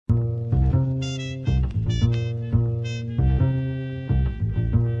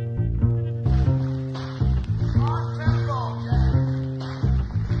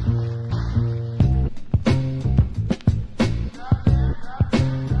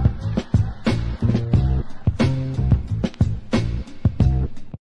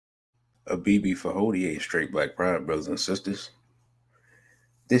BB Fahodier, Straight Black Pride, brothers and sisters.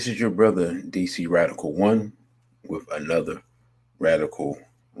 This is your brother, DC Radical One, with another Radical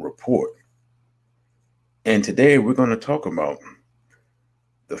Report. And today we're going to talk about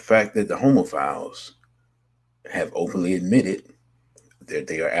the fact that the homophiles have openly admitted that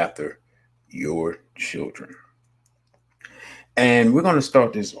they are after your children. And we're going to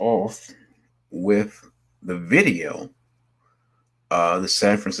start this off with the video, the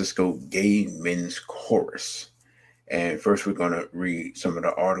San Francisco Gay Men's Chorus. And first we're going to read some of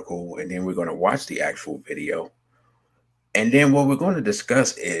the article, and then we're going to watch the actual video. And then what we're going to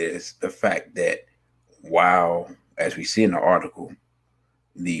discuss is the fact that while, as we see in the article,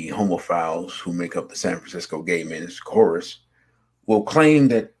 the homophiles who make up the San Francisco Gay Men's Chorus will claim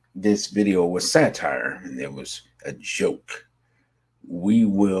that this video was satire and there was a joke, we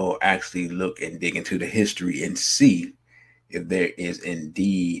will actually look and dig into the history and see if there is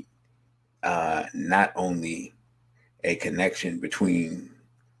indeed not only a connection between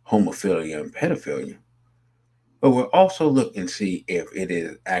homophilia and pedophilia, but we'll also look and see if it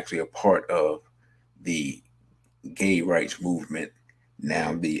is actually a part of the gay rights movement,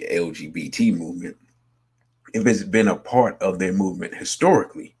 now the LGBT movement, if it's been a part of their movement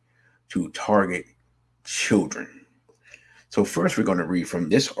historically to target children. So first we're going to read from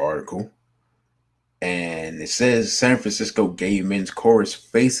this article, and it says San Francisco Gay Men's Chorus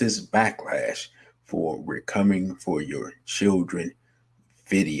faces backlash for "We're Coming for Your Children"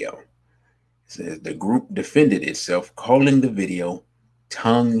 video. It says the group defended itself, calling the video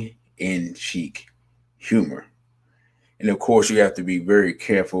tongue-in-cheek humor. And of course, you have to be very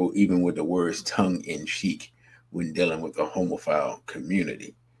careful even with the words tongue-in-cheek when dealing with the homophile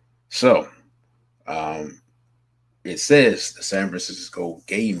community. So, it says the San Francisco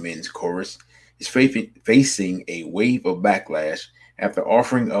Gay Men's Chorus is facing a wave of backlash after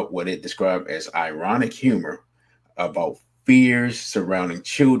offering up what it described as ironic humor about fears surrounding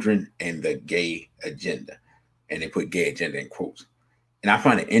children and the gay agenda. And they put gay agenda in quotes. And I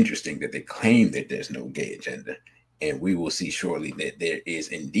find it interesting that they claim that there's no gay agenda. And we will see shortly that there is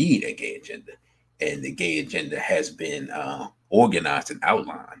indeed a gay agenda. And the gay agenda has been organized and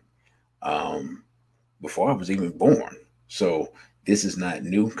outlined before I was even born. So this is not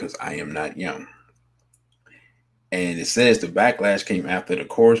new because I am not young. And it says the backlash came after the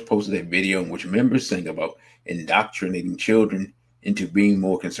chorus posted a video in which members sing about indoctrinating children into being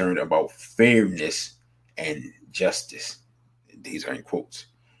more concerned about fairness and justice. These are in quotes.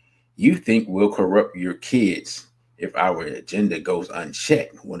 "You think we'll corrupt your kids if our agenda goes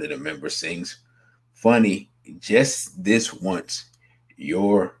unchecked," one of the members sings. "Funny, just this once,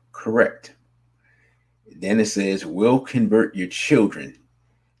 you're correct." Then it says, "We'll convert your children.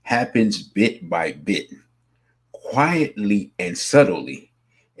 Happens bit by bit, quietly and subtly,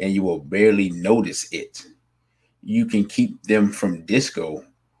 and you will barely notice it. You can keep them from disco,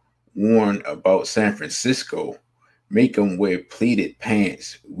 warn about San Francisco, make them wear pleated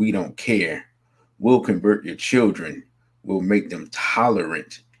pants. We don't care. We'll convert your children. We'll make them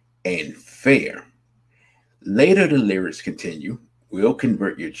tolerant and fair." Later, the lyrics continue. "We'll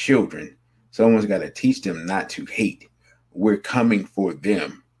convert your children. Someone's got to teach them not to hate. We're coming for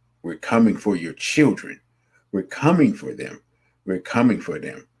them. We're coming for your children. We're coming for them. We're coming for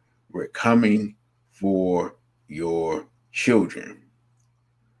them. We're coming for your children."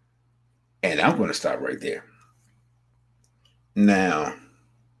 And I'm going to stop right there. Now,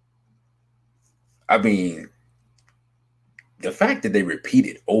 I mean, the fact that they repeat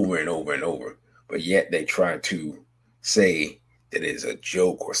it over and over and over, but yet they try to say that it's a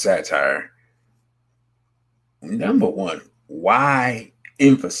joke or satire. Number one, why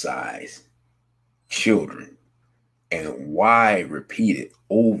emphasize children and why repeat it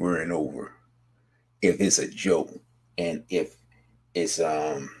over and over if it's a joke and if it's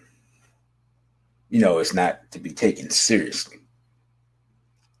it's not to be taken seriously?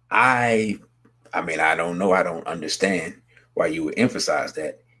 I mean, I don't know. I don't understand why you would emphasize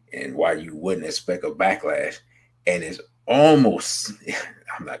that and why you wouldn't expect a backlash. And it's almost,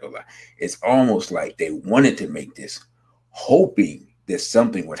 I'm not gonna lie, it's almost like they wanted to make this hoping that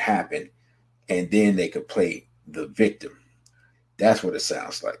something would happen and then they could play the victim. That's what it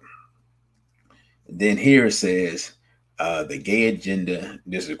sounds like. And then here it says, the gay agenda,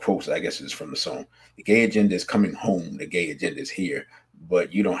 this is quotes, I guess it's from the song. "The gay agenda is coming home. The gay agenda is here.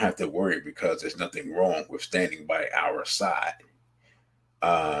 But you don't have to worry because there's nothing wrong with standing by our side."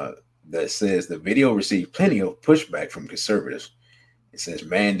 That says the video received plenty of pushback from conservatives. It says,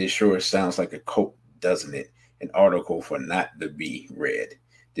 "Man, this sure sounds like a cult, doesn't it? An article for not to be read.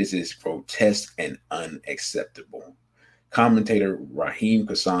 This is grotesque and unacceptable." Commentator Raheem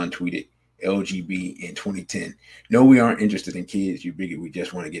Kassan tweeted, LGB in 2010. No, we aren't interested in kids, you bigot. We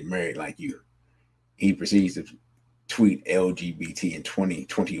just want to get married like you. He proceeds to tweet LGBT in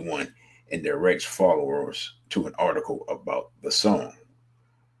 2021 and directs followers to an article about the song.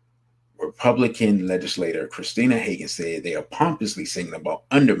 Republican legislator Christina Hagan said they are pompously singing about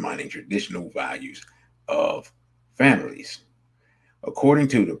undermining traditional values of families. According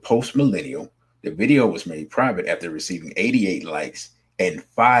to the Post Millennial, the video was made private after receiving 88 likes and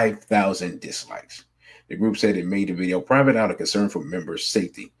 5,000 dislikes. The group said it made the video private out of concern for members'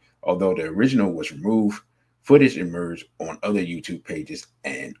 safety. Although the original was removed, footage emerged on other YouTube pages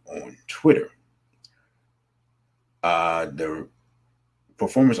and on Twitter. The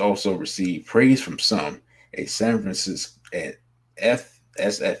performance also received praise from some. A San Francisco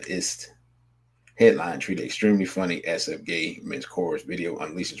SFist headline treated extremely funny SF gay men's chorus video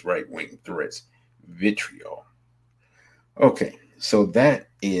unleashes right-wing threats vitriol. Okay, so that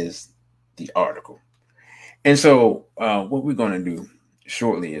is the article. And so what we're going to do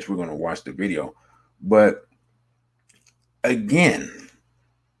shortly is we're going to watch the video. But again,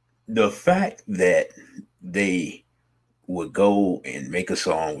 the fact that they would go and make a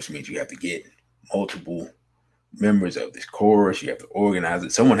song, which means you have to get multiple members of this chorus, you have to organize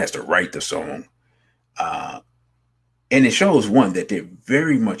it, someone has to write the song. And it shows, one, that they're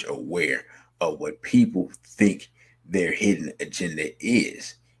very much aware of what people think their hidden agenda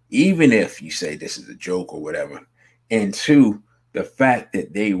is, even if you say this is a joke or whatever. And two, the fact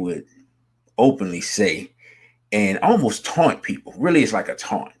that they would openly say and almost taunt people. Really, it's like a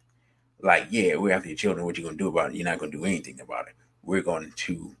taunt. Like, yeah, we're after your children. What you going to do about it? You're not going to do anything about it. We're going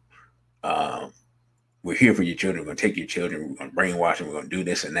to, we're here for your children. We're going to take your children. We're going to brainwash them. We're going to do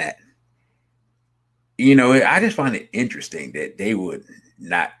this and that. You know, I just find it interesting that they would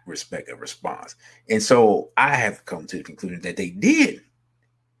not respect a response. And so I have come to the conclusion that they did,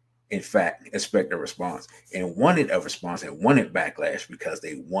 in fact, expect a response and wanted a response and wanted backlash because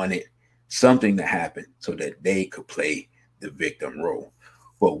they wanted something to happen so that they could play the victim role.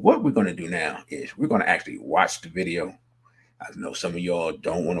 But what we're going to do now is we're going to actually watch the video. I know some of y'all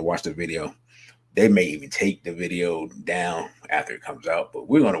don't want to watch the video. They may even take the video down after it comes out, but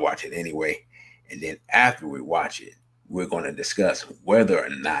we're going to watch it anyway. And then after we watch it, we're going to discuss whether or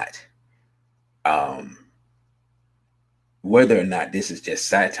not this is just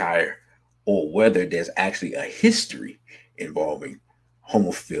satire or whether there's actually a history involving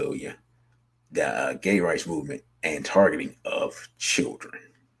homophilia, the gay rights movement, and targeting of children.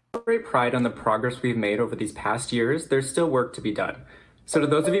 Great pride on the progress we've made over these past years, there's still work to be done. So to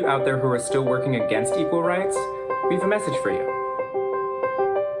those of you out there who are still working against equal rights, we have a message for you.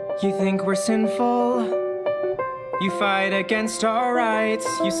 You think we're sinful? You fight against our rights.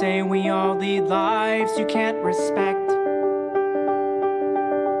 You say we all lead lives you can't respect.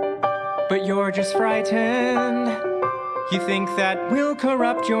 But you're just frightened. You think that we'll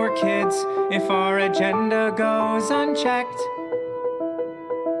corrupt your kids if our agenda goes unchecked.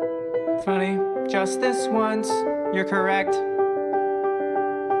 Funny, just this once, you're correct.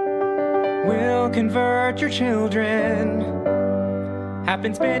 We'll convert your children.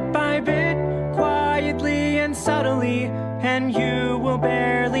 Happens bit by bit, quietly and subtly, and you will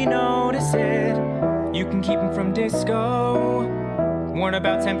barely notice it. You can keep him from disco, warn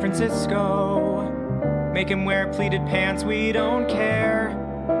about San Francisco, make him wear pleated pants, we don't care.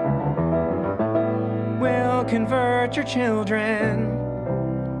 We'll convert your children.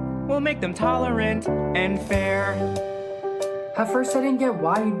 We'll make them tolerant and fair. At first I didn't get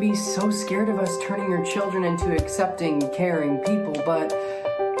why you'd be so scared of us turning your children into accepting, caring people, but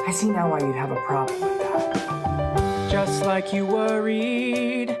I see now why you'd have a problem with that. Just like you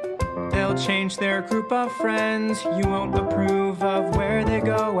worried, they'll change their group of friends. You won't approve of where they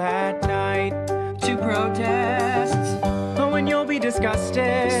go at night to protests. Oh, and you'll be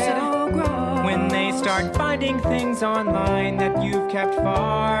disgusted so gross when they start finding things online that you've kept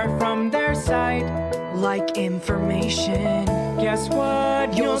far from their sight. Like information. Guess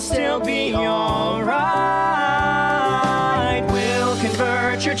what? You'll still be alright. We'll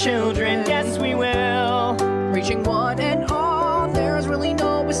convert your children, yes we will. Reaching one and all, there's really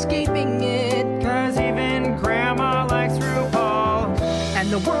no escaping it. 'Cause even grandma likes RuPaul.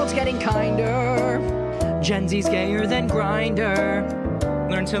 And the world's getting kinder. Gen Z's gayer than Grindr.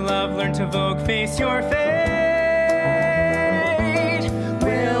 Learn to love, learn to Vogue, face your fate.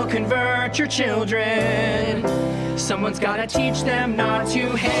 We'll convert your children. Someone's gotta teach them not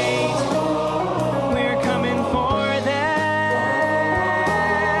to hate. We're coming for them.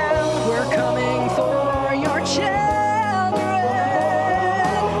 We're coming for your children.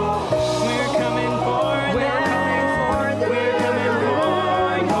 We're coming for them. We're coming for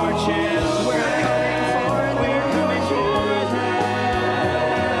your children.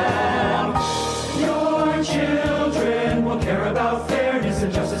 peace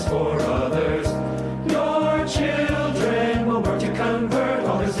and justice for others. Your children will work to convert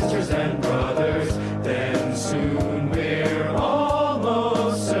all their sisters and brothers. Then soon we're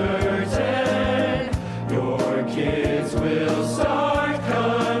almost certain your kids will start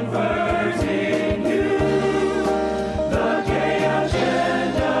converting you. The gay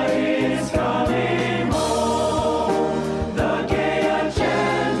agenda is coming home. The gay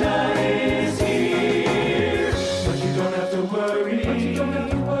agenda is here. But you don't have to worry.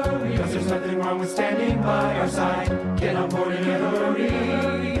 Because there's nothing wrong with standing by our side. Get on board in a hurry.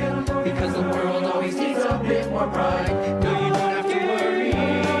 Because the world always needs a bit more pride. No, you don't have to worry.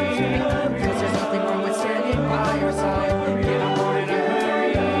 Because there's nothing wrong with standing by our side. Get on board in a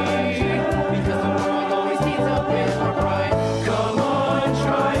hurry. Because the world always needs a bit more pride. Come on,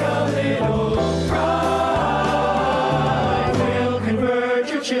 try a little pride. We'll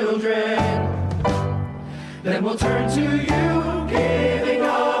convert your children. Then we'll turn to you. Giving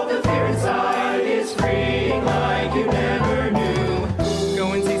up the fear inside is freeing like you never knew.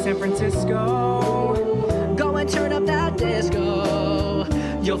 Go and see San Francisco. Go and turn up that disco.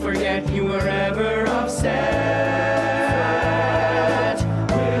 You'll forget you were ever upset.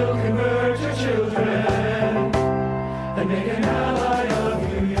 We'll convert your children and make an ally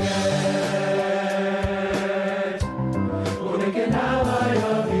of you yet. We'll make an ally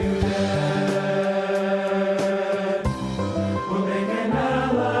of you yet. We'll make an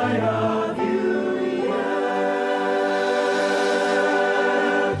ally of you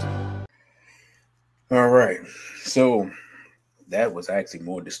yet. All right. So that was actually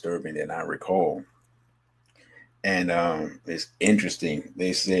more disturbing than I recall. And it's interesting.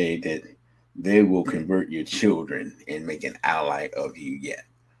 They say that they will convert your children and make an ally of you yet.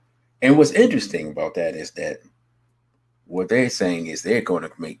 And what's interesting about that is that what they're saying is they're going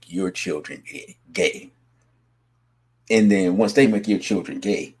to make your children gay. And then once they make your children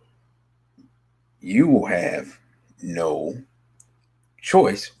gay, you will have no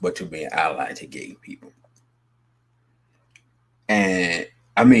choice but to be an ally to gay people. And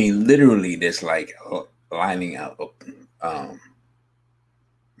I mean, literally, that's like lining out,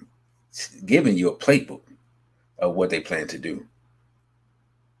 giving you a playbook of what they plan to do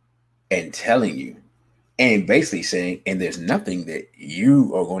and telling you, and basically saying, and there's nothing that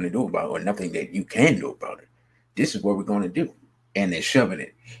you are going to do about it, or nothing that you can do about it. This is what we're going to do. And they're shoving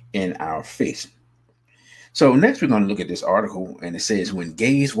it in our face. So next we're going to look at this article, and it says when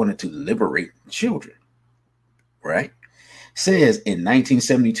gays wanted to liberate children, right? Says in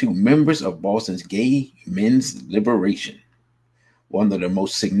 1972, members of Boston's Gay Men's Liberation, one of the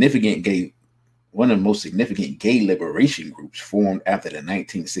most significant gay liberation groups formed after the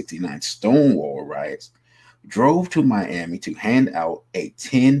 1969 Stonewall riots, drove to Miami to hand out a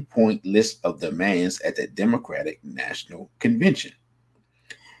 10-point list of demands at the Democratic National Convention.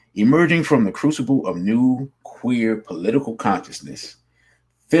 Emerging from the crucible of new queer political consciousness,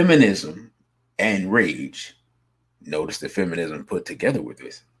 feminism, and rage, notice the feminism put together with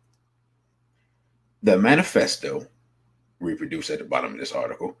this. The manifesto, reproduced at the bottom of this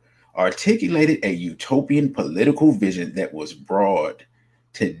article, articulated a utopian political vision that was broad,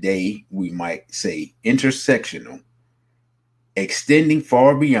 today we might say intersectional, extending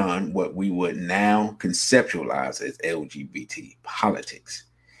far beyond what we would now conceptualize as LGBT politics.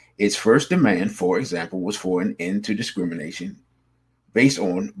 Its first demand, for example, was for an end to discrimination based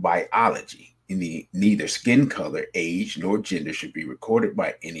on biology. Neither skin color, age, nor gender should be recorded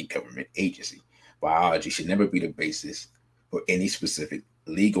by any government agency. Biology should never be the basis for any specific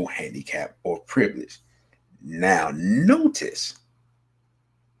legal handicap or privilege. Now, notice,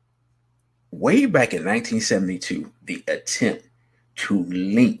 way back in 1972, the attempt to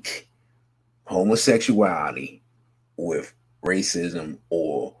link homosexuality with racism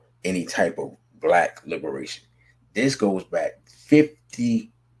or any type of black liberation. This goes back 50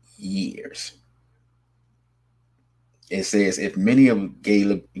 years. It says if many of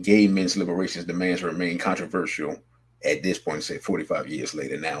gay men's liberation's demands remain controversial at this point, say 45 years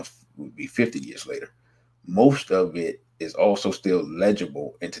later, now it would be 50 years later, most of it is also still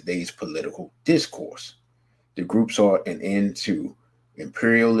legible in today's political discourse. The group sought an end to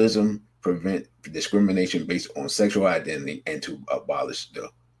imperialism, prevent discrimination based on sexual identity, and to abolish the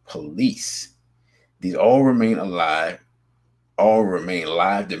police. These all remain live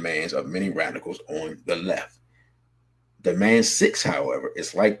demands of many radicals on the left. Demand 6, however,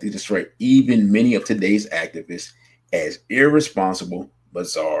 is likely to strike even many of today's activists as irresponsible,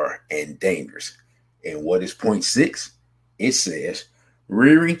 bizarre, and dangerous. And what is point 6? It says,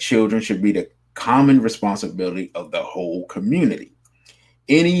 rearing children should be the common responsibility of the whole community.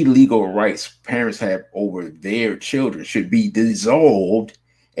 Any legal rights parents have over their children should be dissolved,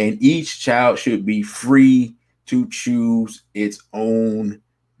 and each child should be free to choose its own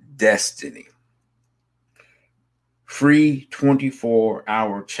destiny. Free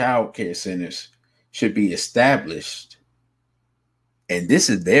 24-hour child care centers should be established. And this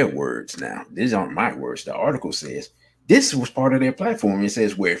is their words now. These aren't my words. The article says this was part of their platform. It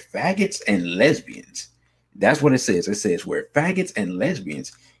says where faggots and lesbians, that's what it says. It says where faggots and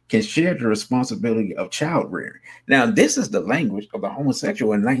lesbians can share the responsibility of child rearing. Now, this is the language of the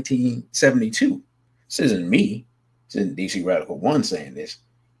homosexual in 1972. This isn't me. This isn't DC Radical 1 saying this.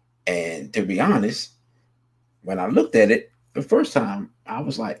 And to be honest, when I looked at it the first time, I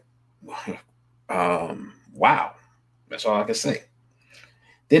was like, wow. That's all I can say.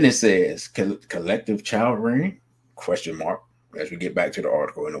 Then it says collective child rearing, ? As we get back to the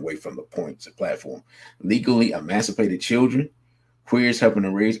article and away from the points of platform. Legally emancipated children, queers helping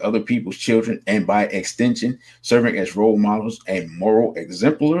to raise other people's children, and by extension, serving as role models and moral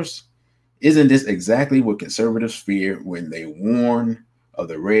exemplars. Isn't this exactly what conservatives fear when they warn of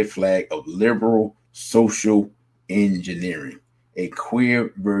the red flag of liberal social engineering, a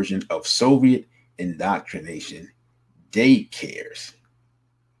queer version of Soviet indoctrination daycares?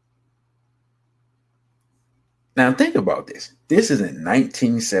 Now think about this. This is in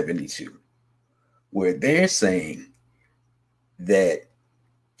 1972, where they're saying that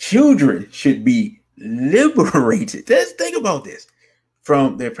children should be liberated. Let's think about this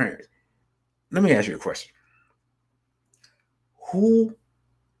from their parents. Let me ask you a question. Who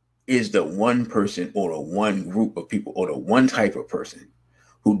is the one person or the one group of people or the one type of person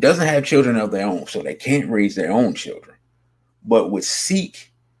who doesn't have children of their own, so they can't raise their own children, but would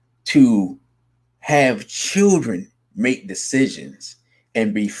seek to have children make decisions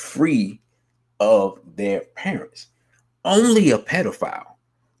and be free of their parents? Only a pedophile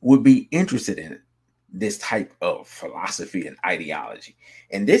would be interested in this type of philosophy and ideology.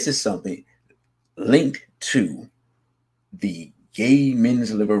 And this is something linked to the gay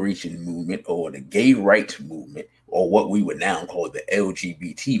men's liberation movement or the gay rights movement, or what we would now call the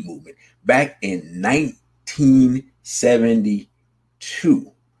LGBT movement, back in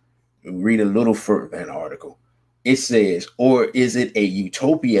 1972. Read a little further in the article. It says, or is it a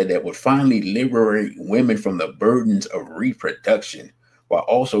utopia that would finally liberate women from the burdens of reproduction while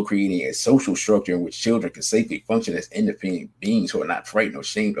also creating a social structure in which children can safely function as independent beings who are not frightened or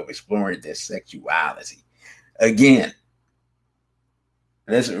ashamed of exploring their sexuality? Again,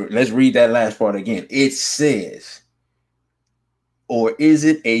 let's read that last part again. It says, or is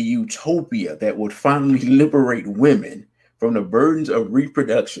it a utopia that would finally liberate women from the burdens of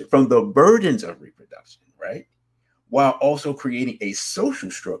reproduction, right? While also creating a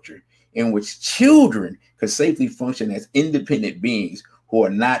social structure in which children could safely function as independent beings who are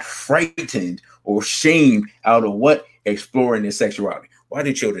not frightened or shamed out of what? Exploring their sexuality. Why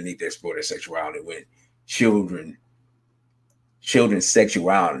do children need to explore their sexuality when children's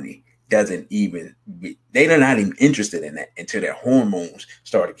sexuality they're not even interested in that until their hormones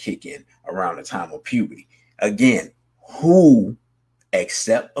start to kick in around the time of puberty? Again, who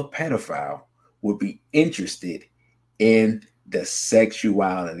except a pedophile would be interested in the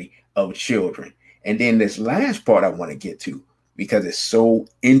sexuality of children? And then this last part I want to get to, because it's so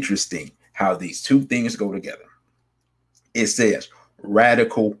interesting how these two things go together. It says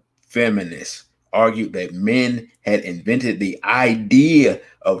radical feminists argued that men had invented the idea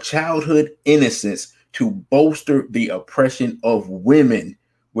of childhood innocence to bolster the oppression of women,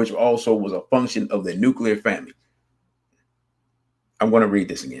 which also was a function of the nuclear family. I'm going to read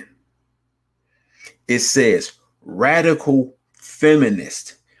this again. It says radical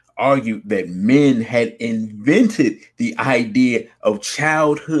feminists argued that men had invented the idea of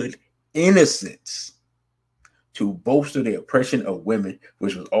childhood innocence to bolster the oppression of women,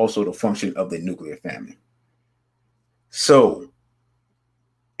 which was also the function of the nuclear family. So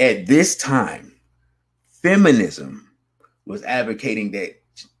at this time, feminism was advocating that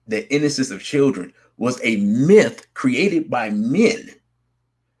the innocence of children was a myth created by men,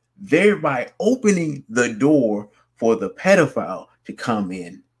 thereby opening the door for the pedophile to come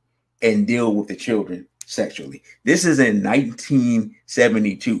in and deal with the children sexually. This is in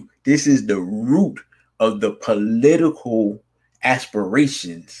 1972. This is the root of the political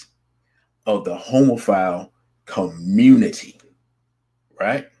aspirations of the homophile community,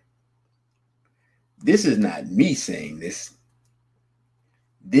 right? This is not me saying this.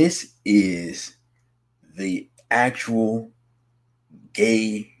 This is the actual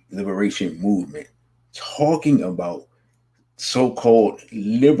gay liberation movement talking about so-called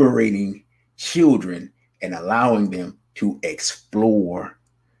liberating children and allowing them to explore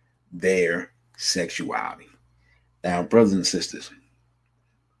their sexuality. Now, brothers and sisters,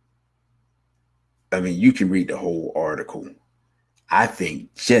 I mean, you can read the whole article. I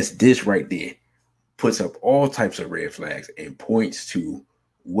think just this right there puts up all types of red flags and points to,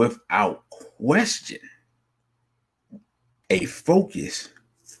 without question, a focus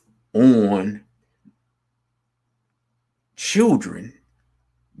on children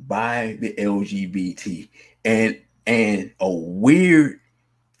by the LGBT and a weird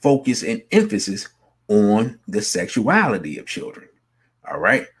focus and emphasis on the sexuality of children. All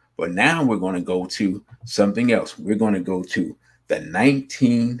right. But now we're going to go to something else. We're going to go to the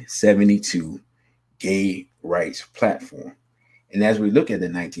 1972 Gay Rights Platform. And as we look at the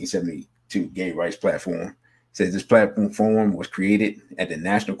 1972 Gay Rights Platform, it says this platform was created at the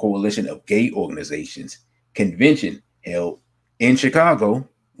National Coalition of Gay Organizations convention held in Chicago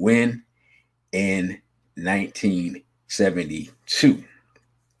when in 1972.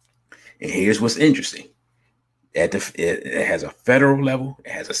 And here's what's interesting. It has a federal level,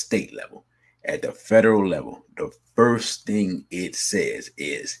 it has a state level. At the federal level, the first thing it says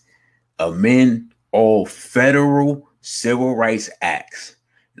is amend all federal civil rights acts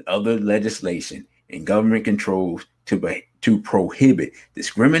and other legislation and government controls to prohibit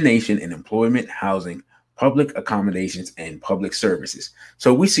discrimination in employment, housing, public accommodations, and public services.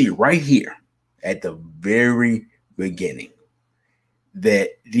 So we see right here at the very beginning that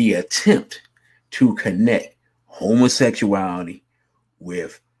the attempt to connect homosexuality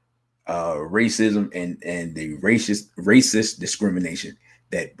with racism and the racist discrimination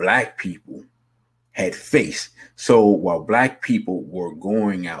that Black people had faced. So while Black people were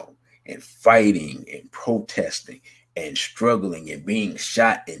going out and fighting and protesting and struggling and being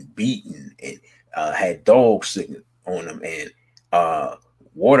shot and beaten and had dogs sitting on them and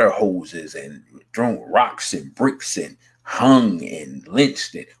water hoses and thrown rocks and bricks and hung and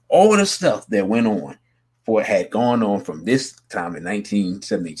lynched and all the stuff that went on had gone on from this time in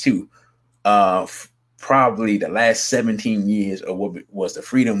 1972, probably the last 17 years of what was the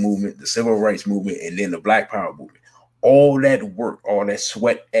freedom movement, the civil rights movement, and then the Black Power movement. All that work, all that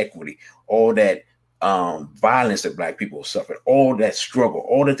sweat equity, all that violence that Black people suffered, all that struggle,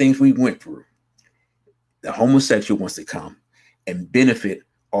 all the things we went through. The homosexual wants to come and benefit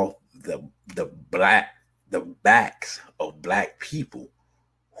off the backs of Black people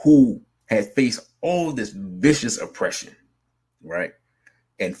who had faced all this vicious oppression, right?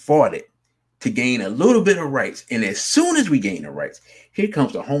 And fought it to gain a little bit of rights. And as soon as we gain the rights, here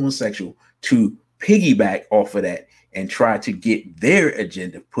comes the homosexual to piggyback off of that and try to get their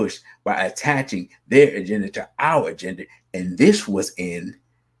agenda pushed by attaching their agenda to our agenda. And this was in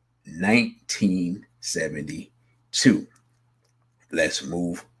 1972. Let's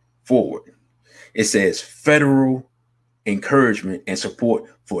move forward. It says federal encouragement and support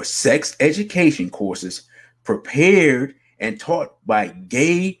for sex education courses prepared and taught by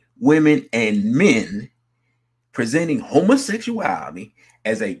gay women and men, presenting homosexuality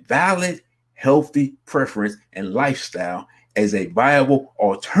as a valid, healthy preference and lifestyle as a viable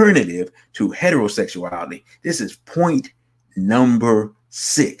alternative to heterosexuality. This is point number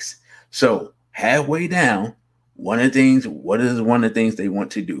 6. So halfway down, what is one of the things they want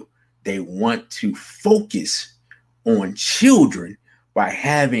to do? They want to focus on children by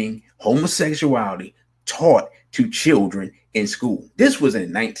having homosexuality taught to children in school. This was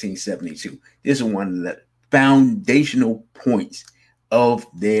in 1972. This is one of the foundational points of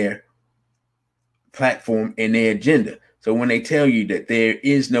their platform and their agenda. So when they tell you that there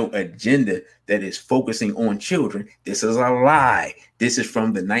is no agenda that is focusing on children, this is a lie. This is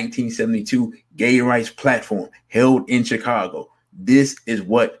from the 1972 Gay Rights Platform held in Chicago. This is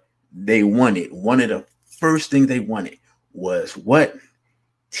what they wanted. One of the first things they wanted was what?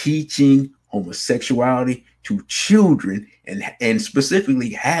 Teaching homosexuality to children and specifically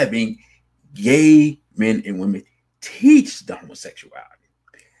having gay men and women teach the homosexuality.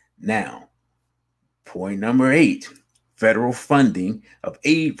 Now, point number 8, federal funding of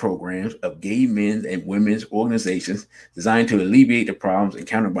aid programs of gay men and women's organizations designed to alleviate the problems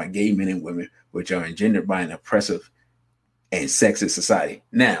encountered by gay men and women, which are engendered by an oppressive and sexist society.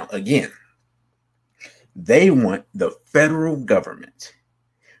 Now, again, they want the federal government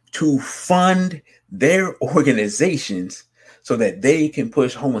to fund their organizations so that they can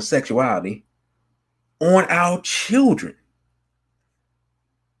push homosexuality on our children.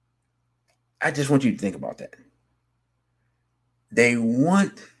 I just want you to think about that. They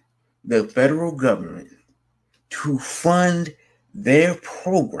want the federal government to fund their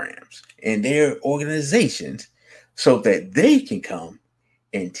programs and their organizations so that they can come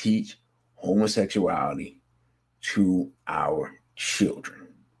and teach homosexuality to our children.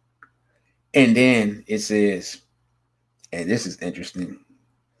 And then it says, and this is interesting,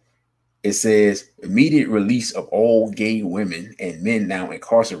 it says immediate release of all gay women and men now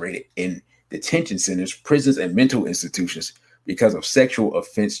incarcerated in detention centers, prisons, and mental institutions because of sexual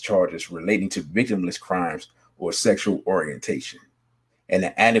offense charges relating to victimless crimes or sexual orientation, and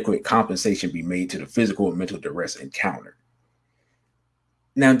an adequate compensation be made to the physical and mental duress encountered.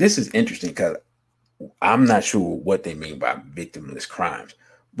 Now, this is interesting because I'm not sure what they mean by victimless crimes,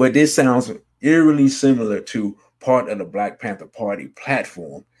 but this sounds eerily similar to part of the Black Panther Party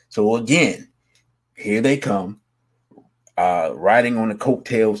platform. So again, here they come, riding on the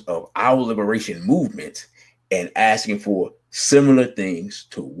coattails of our liberation movement and asking for similar things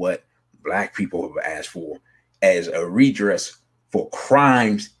to what Black people have asked for as a redress for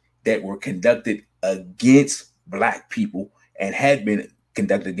crimes that were conducted against Black people and had been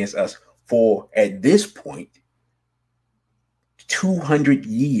conducted against us for, at this point, 200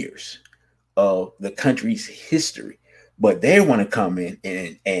 years of the country's history. But they want to come in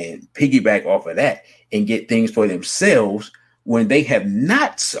and piggyback off of that and get things for themselves when they have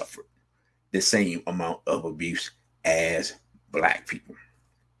not suffered the same amount of abuse as Black people.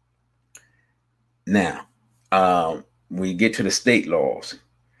 Now, we get to the state laws.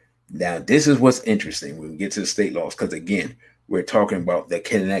 Now, this is what's interesting when we get to the state laws, because again, we're talking about the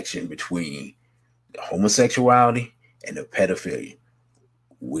connection between the homosexuality and the pedophilia.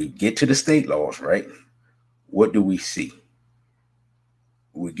 We get to the state laws, right? What do we see?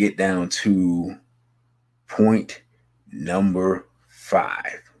 We get down to point number 5,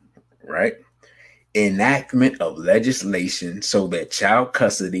 right? Enactment of legislation so that child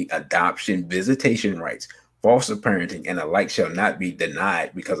custody, adoption, visitation rights, foster parenting, and the like shall not be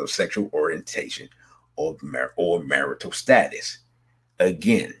denied because of sexual orientation or marital status.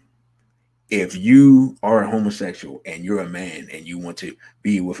 Again, if you are a homosexual and you're a man and you want to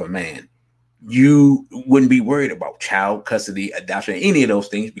be with a man, you wouldn't be worried about child custody, adoption, any of those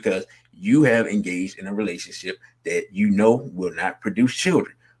things, because you have engaged in a relationship that you know will not produce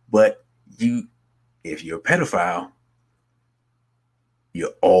children. But if you're a pedophile,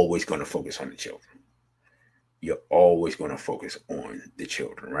 you're always going to focus on the children. You're always going to focus on the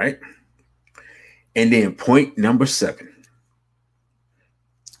children, right? And then point number 7,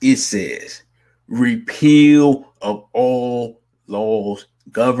 it says repeal of all laws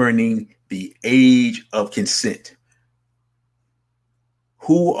governing the age of consent.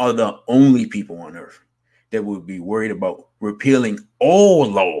 Who are the only people on earth that would be worried about repealing all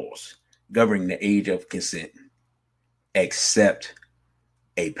laws governing the age of consent except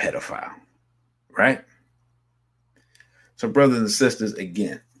a pedophile, right? So brothers and sisters,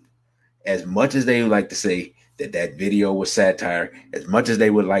 again, as much as they would like to say that that video was satire, as much as they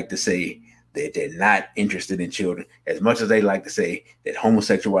would like to say that they're not interested in children, as much as they like to say that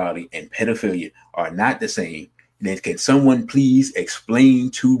homosexuality and pedophilia are not the same, then can someone please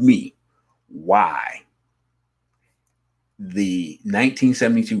explain to me why the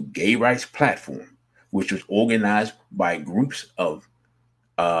 1972 Gay Rights Platform, which was organized by groups of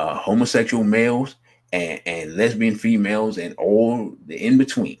homosexual males and lesbian females and all the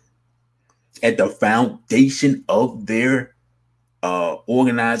in-between, at the foundation of their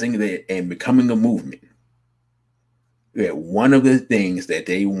organizing and becoming a movement, that one of the things that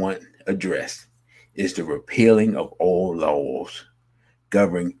they want addressed is the repealing of all laws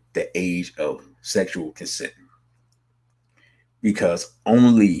governing the age of sexual consent. Because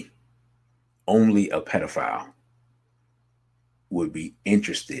only a pedophile would be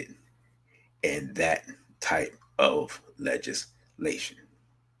interested in that type of legislation.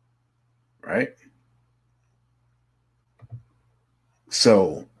 Right?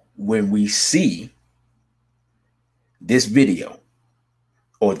 So when we see this video,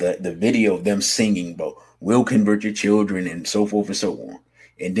 or the video of them singing about "We'll convert your children" and so forth and so on,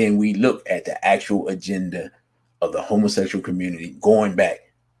 and then we look at the actual agenda of the homosexual community going back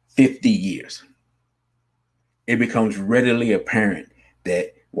 50 years, it becomes readily apparent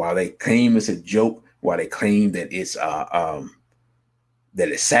that while they claim it's a joke, while they claim that it's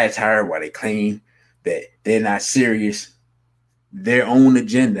satire, while they claim that they're not serious, their own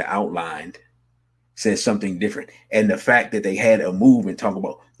agenda outlined says something different. And the fact that they had a movement talk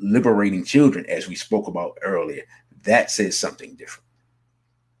about liberating children, as we spoke about earlier, that says something different.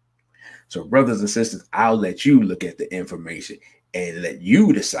 So brothers and sisters, I'll let you look at the information and let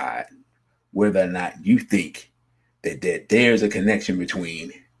you decide whether or not you think that there's a connection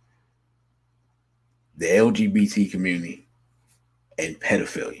between the LGBT community and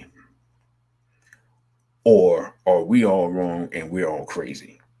pedophilia. Or are we all wrong and we're all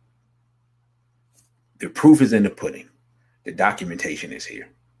crazy? The proof is in the pudding. The documentation is here.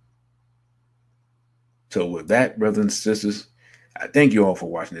 So with that, brothers and sisters, I thank you all for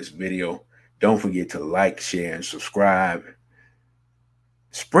watching this video. Don't forget to like, share, and subscribe.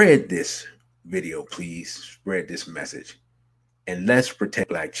 Spread this video, please. Spread this message. And let's protect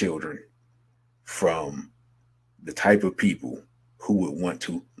Black children from the type of people who would want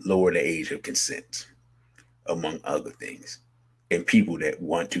to lower the age of consent, among other things, and people that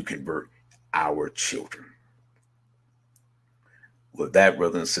want to convert our children. With that,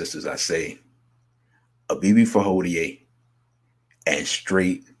 brothers and sisters, I say, Abibi Fahodie and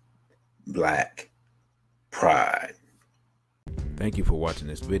straight Black pride. Thank you for watching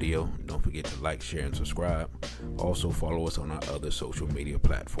this video. Don't forget to like, share, and subscribe. Also follow us on our other social media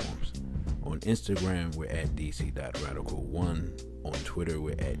platforms. On Instagram, we're at dc.radical1. On Twitter,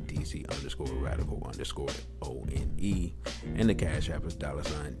 we're at dc_radical_ONE. And the Cash App is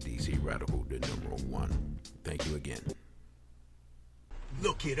 $DC Radical, the number 1. Thank you again.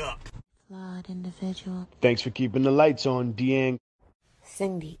 Look it up. Flawed individual. Thanks for keeping the lights on, Deang.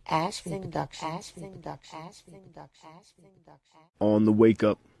 Cindy Ashby Production. On the wake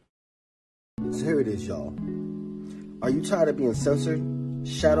up. So here it is, y'all. Are you tired of being censored,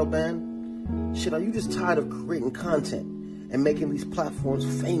 shadow banned? Shit, are you just tired of creating content and making these platforms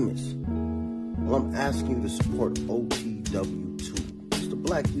famous? Well, I'm asking you to support OTW2. It's the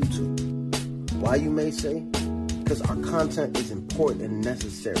Black YouTube. Why, you may say? Because our content is important and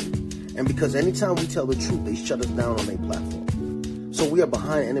necessary. And because anytime we tell the truth, they shut us down on their platform. So we are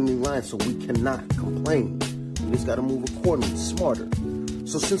behind enemy lines, so we cannot complain. We just got to move accordingly, smarter.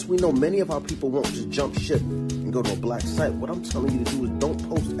 So since we know many of our people won't just jump ship and go to a black site, what I'm telling you to do is don't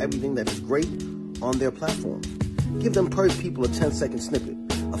post everything that is great on their platforms. Give them per people a 10-second snippet,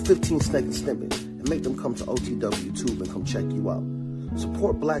 a 15-second snippet, and make them come to OTWTube and come check you out.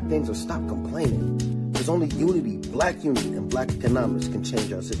 Support Black things or stop complaining. There's only unity, Black unity, and Black economics can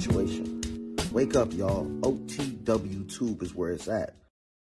change our situation. Wake up, y'all. OTWTube is where it's at.